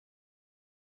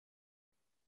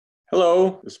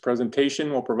Hello, this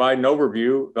presentation will provide an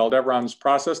overview of Aldevron's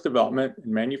process development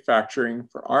and manufacturing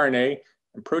for RNA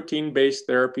and protein-based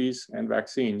therapies and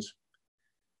vaccines.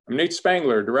 I'm Nate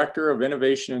Spangler, Director of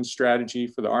Innovation and Strategy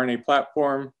for the RNA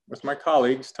platform, with my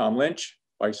colleagues Tom Lynch,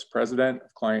 Vice President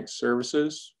of Client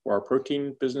Services for our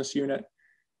Protein Business Unit,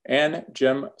 and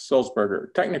Jim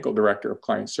Sulzberger, Technical Director of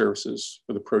Client Services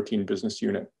for the Protein Business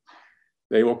Unit.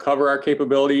 They will cover our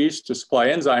capabilities to supply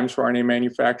enzymes for RNA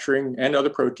manufacturing and other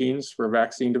proteins for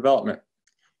vaccine development.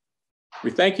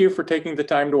 We thank you for taking the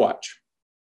time to watch.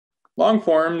 Long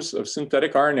forms of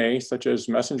synthetic RNA, such as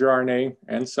messenger RNA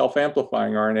and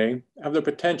self-amplifying RNA, have the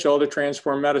potential to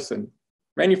transform medicine.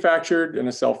 Manufactured in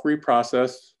a cell-free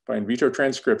process by in vitro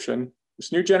transcription,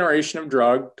 this new generation of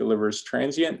drug delivers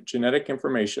transient genetic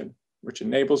information, which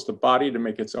enables the body to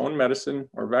make its own medicine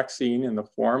or vaccine in the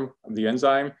form of the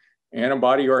enzyme,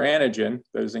 antibody, or antigen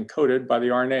that is encoded by the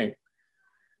RNA.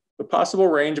 The possible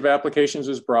range of applications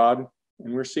is broad,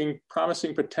 and we're seeing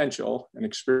promising potential in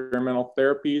experimental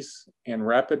therapies and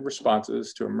rapid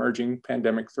responses to emerging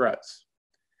pandemic threats.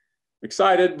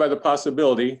 Excited by the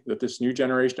possibility that this new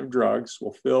generation of drugs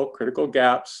will fill critical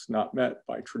gaps not met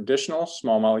by traditional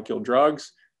small molecule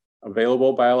drugs,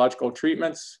 available biological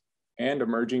treatments, and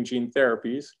emerging gene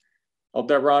therapies,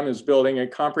 Aldevron is building a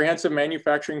comprehensive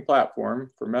manufacturing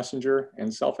platform for messenger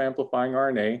and self-amplifying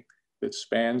RNA that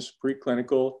spans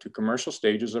preclinical to commercial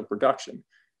stages of production.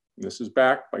 And this is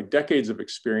backed by decades of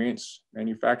experience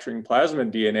manufacturing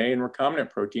plasmid DNA and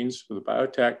recombinant proteins for the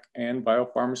biotech and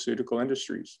biopharmaceutical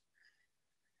industries.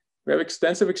 We have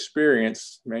extensive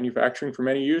experience manufacturing for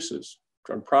many uses: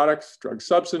 drug products, drug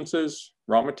substances,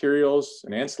 raw materials,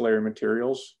 and ancillary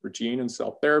materials for gene and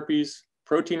cell therapies,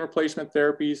 protein replacement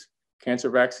therapies,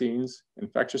 cancer vaccines,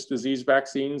 infectious disease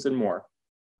vaccines, and more.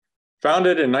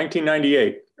 Founded in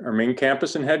 1998, our main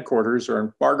campus and headquarters are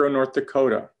in Fargo, North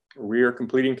Dakota, where we are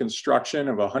completing construction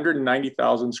of a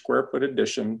 190,000 square foot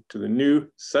addition to the new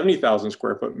 70,000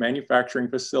 square foot manufacturing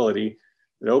facility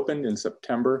that opened in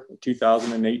September of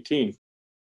 2018.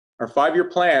 Our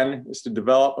 5-year plan is to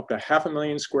develop up to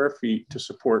 500,000 square feet to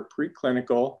support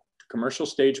preclinical to commercial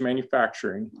stage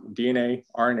manufacturing of DNA,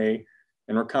 RNA,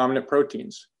 and recombinant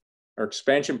proteins. Our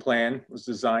expansion plan was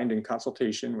designed in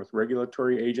consultation with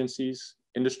regulatory agencies,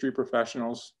 industry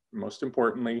professionals, and most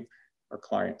importantly, our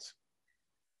clients.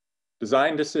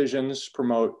 Design decisions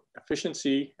promote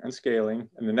efficiency and scaling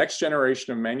and the next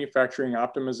generation of manufacturing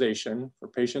optimization for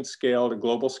patient scale to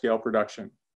global scale production.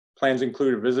 Plans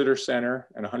include a visitor center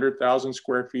and 100,000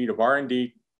 square feet of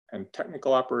R&D and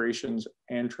technical operations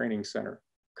and training center.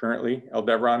 Currently,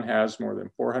 Aldevron has more than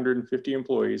 450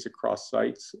 employees across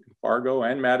sites in Fargo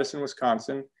and Madison,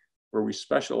 Wisconsin, where we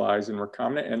specialize in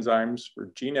recombinant enzymes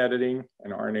for gene editing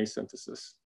and RNA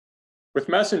synthesis. With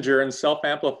messenger and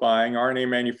self-amplifying RNA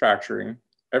manufacturing,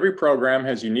 every program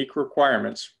has unique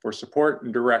requirements for support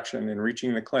and direction in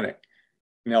reaching the clinic.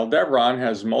 And Aldevron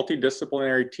has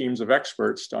multidisciplinary teams of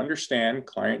experts to understand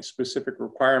client-specific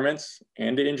requirements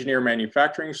and to engineer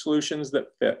manufacturing solutions that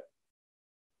fit.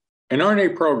 An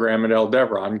RNA program at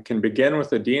Aldevron can begin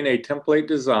with a DNA template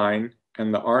design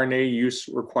and the RNA use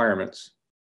requirements.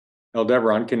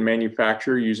 Aldevron can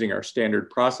manufacture using our standard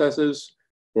processes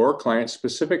or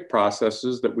client-specific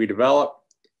processes that we develop,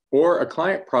 or a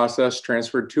client process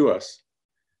transferred to us.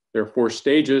 There are 4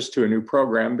 stages to a new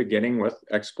program, beginning with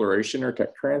exploration or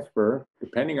tech transfer,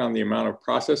 depending on the amount of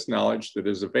process knowledge that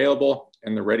is available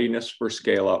and the readiness for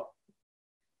scale-up.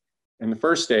 In the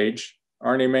first stage,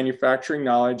 RNA manufacturing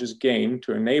knowledge is gained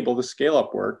to enable the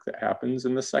scale-up work that happens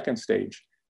in the second stage.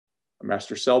 A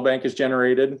master cell bank is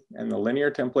generated and the linear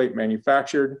template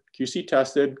manufactured, QC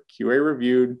tested, QA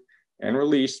reviewed, and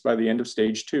released by the end of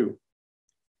stage 2.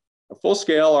 A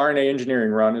full-scale RNA engineering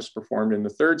run is performed in the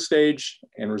third stage,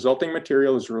 and resulting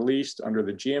material is released under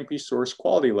the GMP source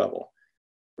quality level,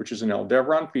 which is an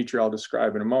Aldevron feature I'll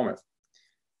describe in a moment.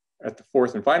 At the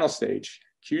 4th and final stage,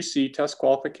 QC test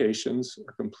qualifications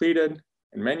are completed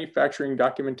and manufacturing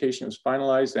documentation is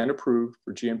finalized and approved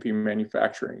for GMP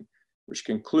manufacturing, which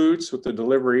concludes with the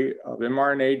delivery of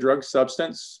mRNA drug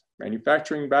substance,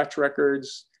 manufacturing batch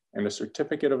records, and a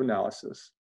certificate of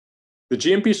analysis. The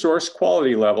GMP source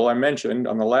quality level I mentioned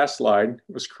on the last slide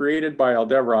was created by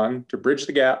Aldevron to bridge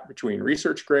the gap between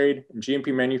research grade and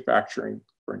GMP manufacturing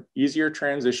for an easier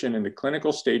transition into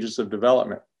clinical stages of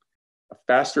development. A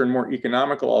faster and more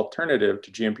economical alternative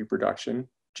to GMP production,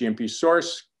 GMP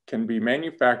source can be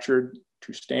manufactured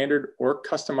to standard or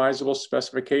customizable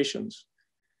specifications.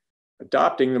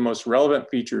 Adopting the most relevant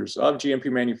features of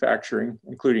GMP manufacturing,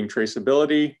 including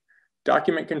traceability,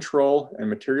 document control, and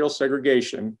material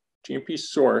segregation, GMP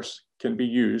source can be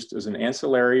used as an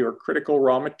ancillary or critical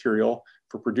raw material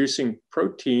for producing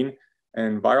protein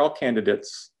and viral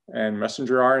candidates and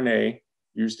messenger RNA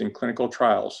used in clinical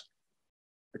trials.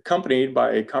 Accompanied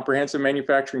by a comprehensive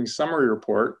manufacturing summary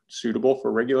report suitable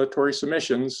for regulatory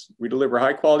submissions, we deliver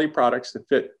high-quality products to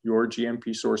fit your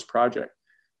GMP source project.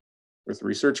 With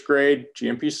research grade,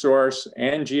 GMP source,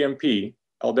 and GMP,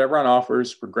 Aldevron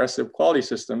offers progressive quality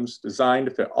systems designed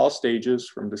to fit all stages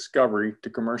from discovery to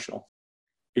commercial.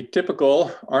 A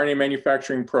typical RNA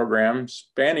manufacturing program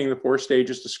spanning the 4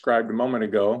 stages described a moment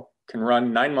ago can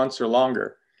run 9 months or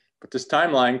longer, but this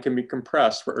timeline can be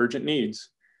compressed for urgent needs.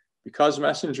 Because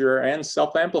messenger and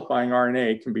self-amplifying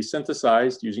RNA can be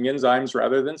synthesized using enzymes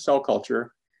rather than cell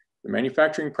culture, the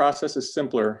manufacturing process is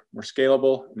simpler, more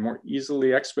scalable, and more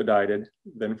easily expedited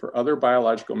than for other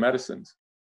biological medicines.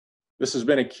 This has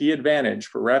been a key advantage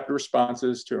for rapid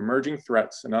responses to emerging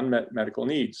threats and unmet medical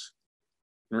needs.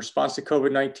 In response to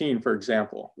COVID-19, for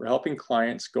example, we're helping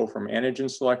clients go from antigen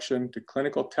selection to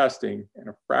clinical testing in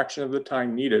a fraction of the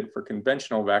time needed for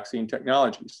conventional vaccine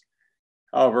technologies.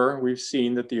 However, we've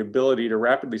seen that the ability to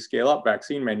rapidly scale up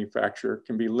vaccine manufacture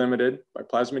can be limited by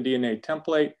plasmid DNA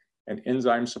template and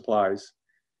enzyme supplies.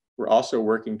 We're also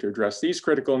working to address these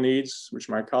critical needs, which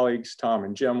my colleagues Tom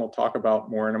and Jim will talk about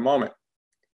more in a moment.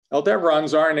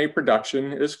 Aldevron's RNA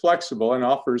production is flexible and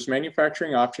offers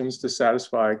manufacturing options to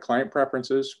satisfy client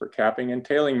preferences for capping and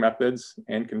tailing methods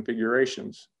and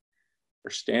configurations.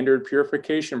 Our standard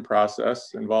purification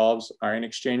process involves ion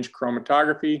exchange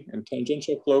chromatography and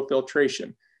tangential flow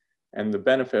filtration, and the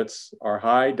benefits are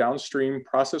high downstream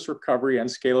process recovery and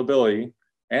scalability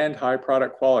and high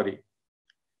product quality.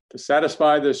 To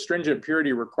satisfy the stringent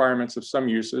purity requirements of some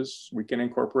uses, we can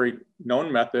incorporate known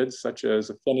methods such as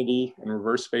affinity and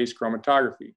reverse phase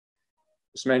chromatography.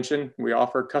 As mentioned, we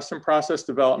offer custom process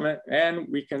development, and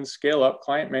we can scale up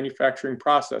client manufacturing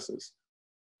processes.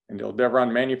 And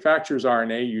Aldevron manufactures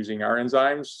RNA using our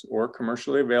enzymes or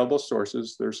commercially available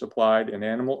sources that are supplied in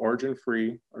animal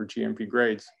origin-free or GMP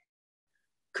grades.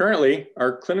 Currently,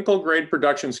 our clinical grade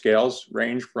production scales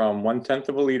range from 1/10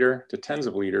 of a liter to tens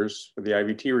of liters for the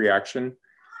IVT reaction,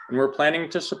 and we're planning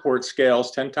to support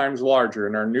scales 10 times larger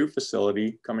in our new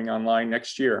facility coming online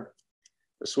next year.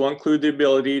 This will include the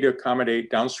ability to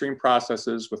accommodate downstream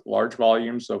processes with large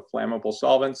volumes of flammable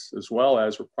solvents, as well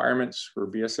as requirements for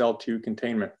BSL-2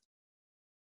 containment.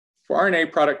 For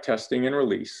RNA product testing and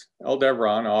release,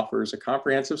 Aldevron offers a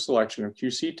comprehensive selection of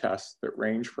QC tests that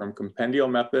range from compendial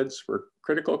methods for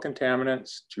critical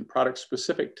contaminants to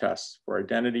product-specific tests for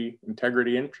identity,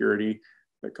 integrity, and purity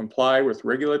that comply with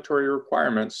regulatory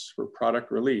requirements for product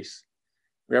release.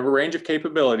 We have a range of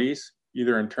capabilities,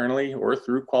 either internally or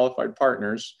through qualified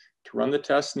partners, to run the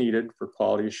tests needed for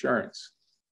quality assurance.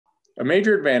 A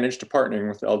major advantage to partnering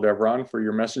with Aldevron for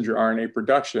your messenger RNA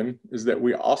production is that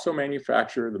we also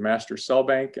manufacture the master cell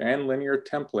bank and linear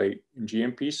template in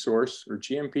GMP source or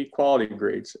GMP quality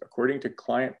grades according to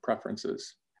client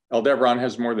preferences. Aldevron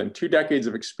has more than 2 decades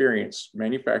of experience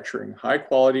manufacturing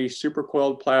high-quality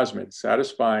supercoiled plasmids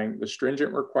satisfying the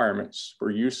stringent requirements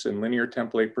for use in linear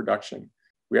template production.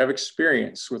 We have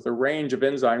experience with a range of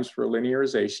enzymes for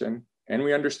linearization, and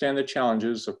we understand the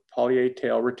challenges of poly-A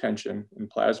tail retention in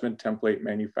plasmid template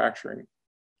manufacturing.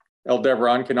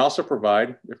 Aldevron can also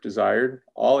provide, if desired,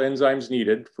 all enzymes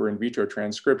needed for in vitro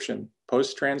transcription,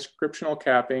 post-transcriptional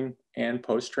capping, and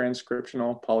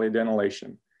post-transcriptional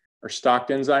polyadenylation. Our stocked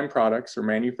enzyme products are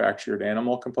manufactured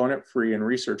animal component-free and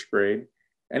research grade,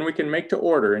 and we can make to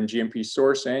order in GMP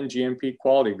source and GMP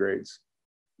quality grades.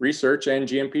 Research and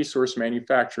GMP source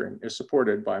manufacturing is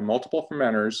supported by multiple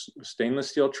fermenters with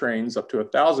stainless steel trains up to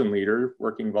 1,000-liter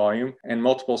working volume and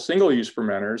multiple single-use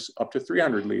fermenters up to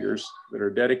 300 liters that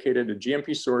are dedicated to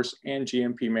GMP source and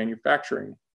GMP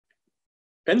manufacturing.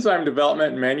 Enzyme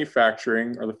development and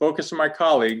manufacturing are the focus of my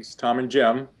colleagues, Tom and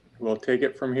Jim, who will take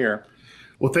it from here.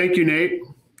 Well, thank you, Nate.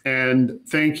 And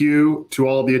thank you to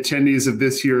all the attendees of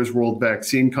this year's World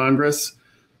Vaccine Congress.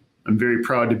 I'm very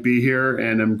proud to be here,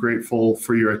 and I'm grateful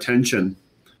for your attention.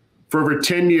 For over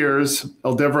 10 years,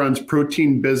 Aldevron's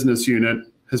protein business unit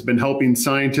has been helping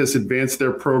scientists advance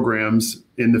their programs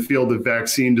in the field of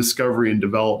vaccine discovery and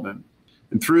development.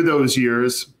 And through those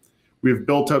years, we've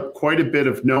built up quite a bit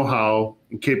of know-how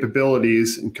and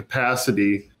capabilities and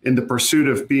capacity in the pursuit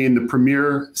of being the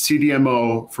premier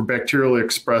CDMO for bacterially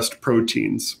expressed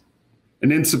proteins.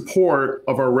 And in support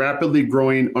of our rapidly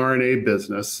growing RNA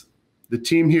business, the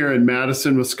team here in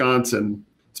Madison, Wisconsin,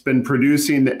 has been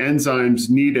producing the enzymes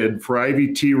needed for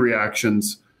IVT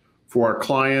reactions for our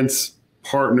clients,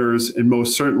 partners, and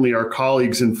most certainly our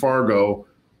colleagues in Fargo,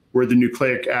 where the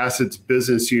nucleic acids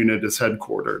business unit is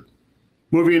headquartered.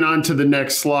 Moving on to the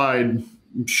next slide,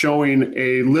 showing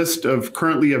a list of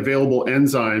currently available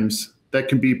enzymes that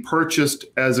can be purchased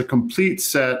as a complete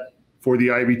set for the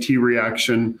IVT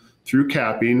reaction through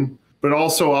capping, but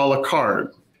also a la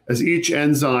carte, as each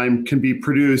enzyme can be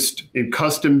produced in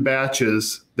custom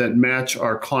batches that match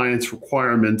our clients'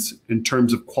 requirements in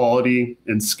terms of quality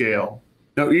and scale.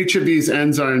 Now, each of these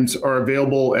enzymes are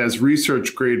available as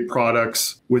research-grade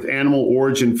products with animal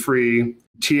origin-free,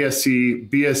 TSC,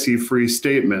 BSE-free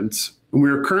statements. And we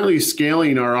are currently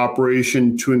scaling our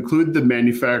operation to include the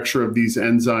manufacture of these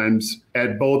enzymes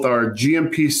at both our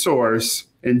GMP source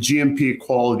and GMP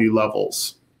quality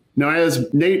levels. Now,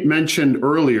 as Nate mentioned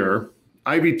earlier,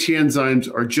 IVT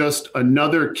enzymes are just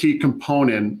another key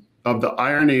component of the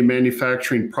RNA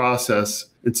manufacturing process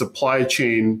and supply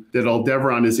chain that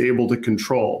Aldevron is able to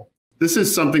control. This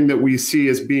is something that we see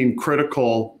as being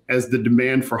critical as the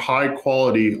demand for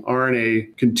high-quality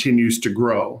RNA continues to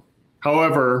grow.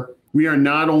 However, we are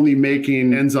not only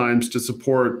making enzymes to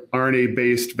support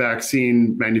RNA-based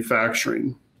vaccine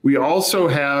manufacturing. We also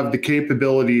have the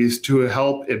capabilities to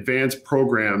help advance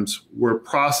programs where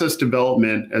process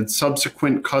development and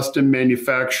subsequent custom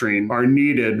manufacturing are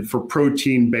needed for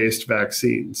protein-based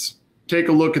vaccines. Take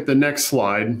a look at the next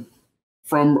slide.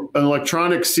 From an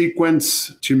electronic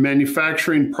sequence to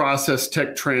manufacturing process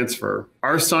tech transfer,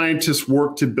 our scientists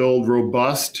work to build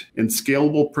robust and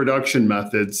scalable production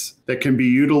methods that can be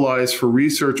utilized for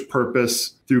research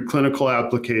purpose through clinical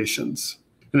applications.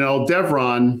 In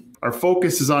Aldevron, our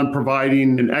focus is on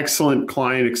providing an excellent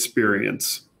client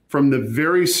experience. From the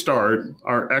very start,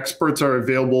 our experts are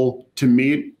available to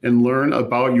meet and learn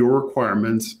about your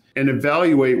requirements and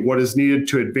evaluate what is needed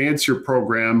to advance your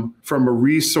program from a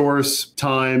resource,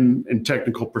 time, and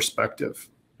technical perspective.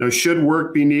 Now, should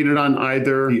work be needed on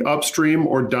either the upstream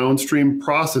or downstream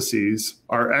processes,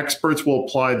 our experts will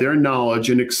apply their knowledge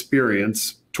and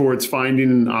experience towards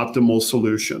finding an optimal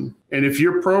solution. And if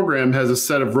your program has a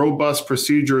set of robust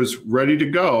procedures ready to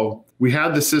go, we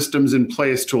have the systems in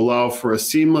place to allow for a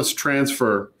seamless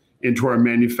transfer into our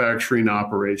manufacturing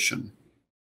operation.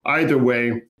 Either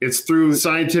way, it's through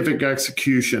scientific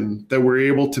execution that we're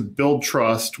able to build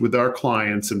trust with our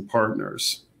clients and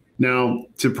partners. Now,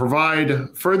 to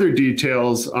provide further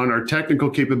details on our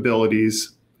technical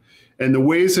capabilities and the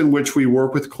ways in which we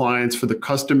work with clients for the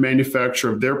custom manufacture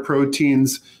of their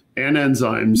proteins and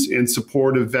enzymes in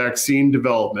support of vaccine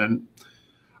development,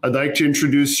 I'd like to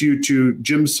introduce you to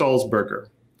Jim Salzberger,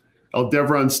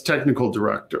 Aldevron's technical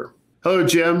director. Hello,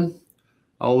 Jim.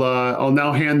 I'll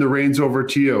now hand the reins over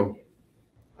to you.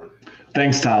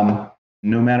 Thanks, Tom.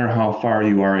 No matter how far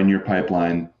you are in your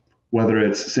pipeline, whether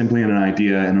it's simply an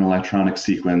idea in an electronic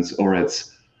sequence or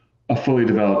it's a fully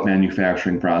developed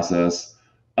manufacturing process,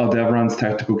 Aldevron's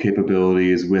technical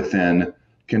capabilities within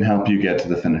can help you get to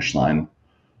the finish line.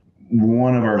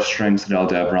 One of our strengths at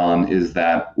Aldevron is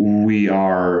that we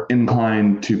are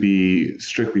inclined to be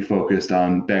strictly focused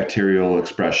on bacterial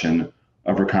expression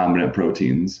of recombinant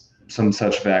proteins. Some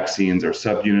such vaccines are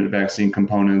subunit vaccine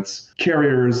components,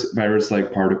 carriers,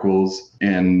 virus-like particles,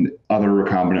 and other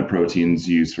recombinant proteins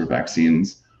used for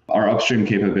vaccines. Our upstream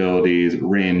capabilities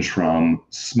range from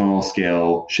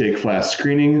small-scale shake flask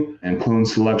screening and clone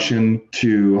selection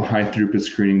to high-throughput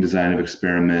screening, design of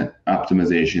experiment,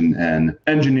 optimization, and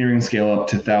engineering scale up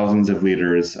to thousands of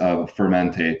liters of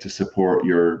fermentate to support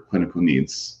your clinical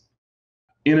needs.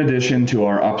 In addition to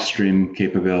our upstream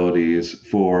capabilities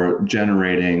for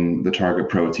generating the target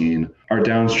protein, our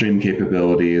downstream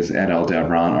capabilities at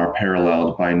Aldevron are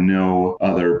paralleled by no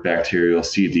other bacterial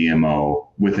CDMO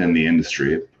within the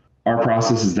industry. Our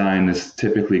process design is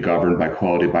typically governed by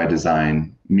quality by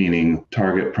design, meaning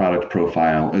target product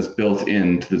profile is built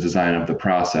into the design of the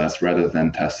process rather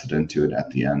than tested into it at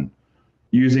the end.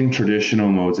 Using traditional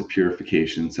modes of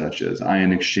purification such as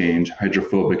ion exchange,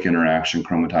 hydrophobic interaction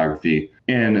chromatography,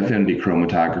 and affinity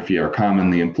chromatography are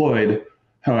commonly employed.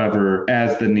 However,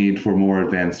 as the need for more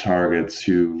advanced targets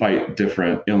to fight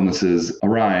different illnesses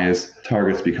arise,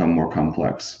 targets become more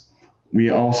complex. We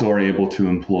also are able to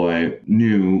employ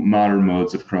new modern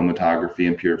modes of chromatography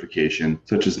and purification,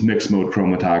 such as mixed mode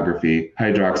chromatography,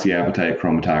 hydroxyapatite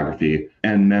chromatography,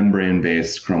 and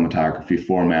membrane-based chromatography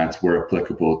formats where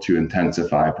applicable to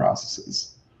intensify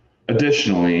processes.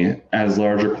 Additionally, as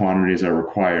larger quantities are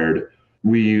required,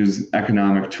 we use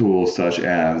economic tools such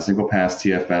as single-pass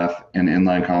TFF and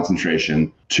inline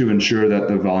concentration to ensure that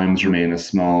the volumes remain as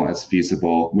small as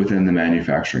feasible within the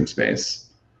manufacturing space.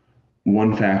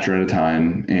 One factor at a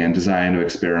time, and design of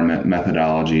experiment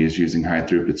methodologies using high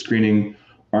throughput screening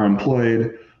are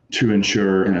employed to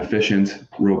ensure an efficient,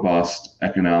 robust,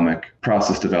 economic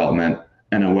process development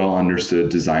and a well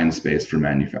understood design space for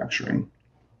manufacturing.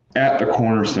 At the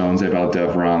cornerstones of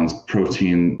Aldevron's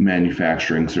protein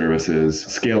manufacturing services,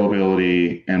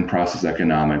 scalability and process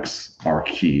economics are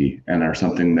key and are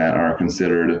something that are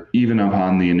considered even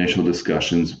upon the initial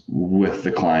discussions with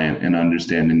the client and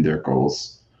understanding their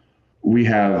goals. We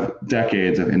have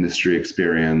decades of industry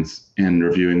experience in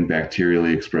reviewing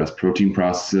bacterially expressed protein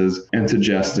processes and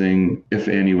suggesting, if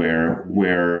anywhere,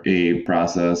 where a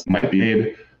process might be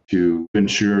made to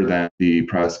ensure that the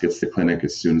process gets to the clinic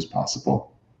as soon as possible.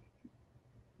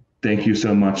 Thank you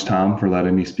so much, Tom, for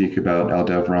letting me speak about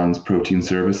Aldevron's protein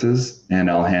services, and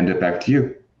I'll hand it back to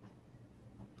you.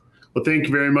 Well, thank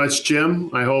you very much, Jim.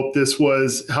 I hope this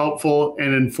was helpful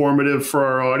and informative for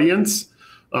our audience.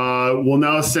 We'll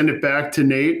now send it back to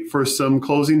Nate for some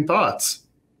closing thoughts.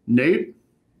 Nate?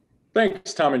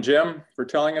 Thanks, Tom and Jim, for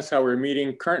telling us how we're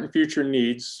meeting current and future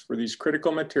needs for these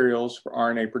critical materials for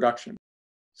RNA production.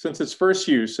 Since its first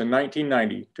use in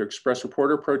 1990 to express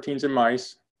reporter proteins in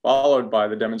mice, followed by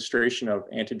the demonstration of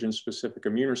antigen-specific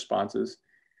immune responses,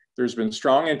 there's been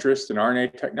strong interest in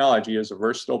RNA technology as a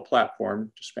versatile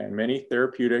platform to span many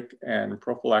therapeutic and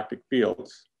prophylactic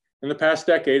fields. In the past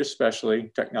decade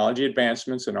especially, technology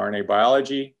advancements in RNA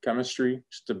biology, chemistry,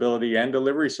 stability, and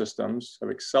delivery systems have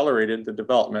accelerated the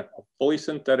development of fully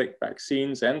synthetic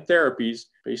vaccines and therapies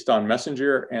based on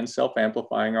messenger and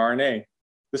self-amplifying RNA.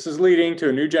 This is leading to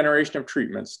a new generation of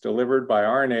treatments delivered by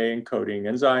RNA encoding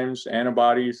enzymes,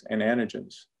 antibodies, and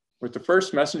antigens. With the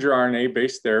first messenger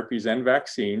RNA-based therapies and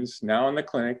vaccines now in the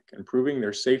clinic and proving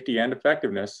their safety and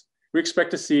effectiveness, we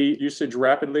expect to see usage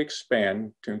rapidly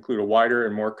expand to include a wider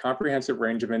and more comprehensive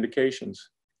range of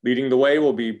indications. Leading the way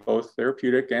will be both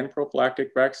therapeutic and prophylactic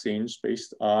vaccines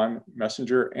based on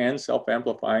messenger and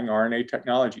self-amplifying RNA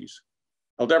technologies.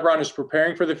 Aldevron is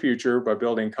preparing for the future by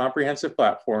building comprehensive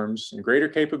platforms and greater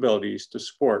capabilities to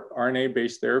support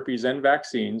RNA-based therapies and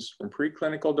vaccines from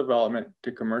preclinical development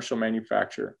to commercial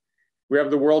manufacture. We have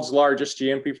the world's largest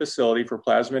GMP facility for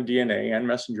plasmid DNA and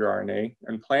messenger RNA,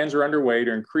 and plans are underway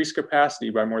to increase capacity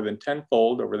by more than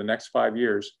tenfold over the next 5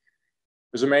 years.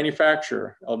 As a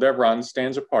manufacturer, Aldevron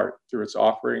stands apart through its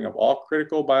offering of all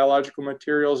critical biological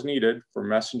materials needed for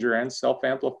messenger and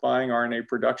self-amplifying RNA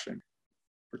production.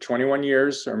 For 21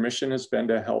 years, our mission has been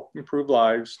to help improve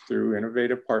lives through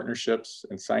innovative partnerships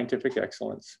and scientific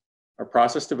excellence. Our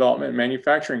process development and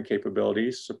manufacturing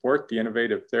capabilities support the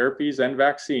innovative therapies and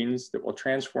vaccines that will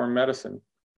transform medicine.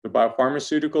 The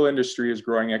biopharmaceutical industry is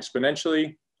growing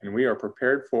exponentially, and we are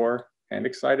prepared for and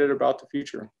excited about the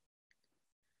future.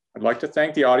 I'd like to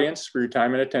thank the audience for your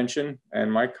time and attention,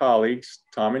 and my colleagues,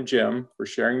 Tom and Jim, for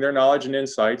sharing their knowledge and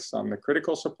insights on the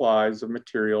critical supplies of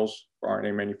materials for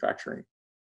RNA manufacturing.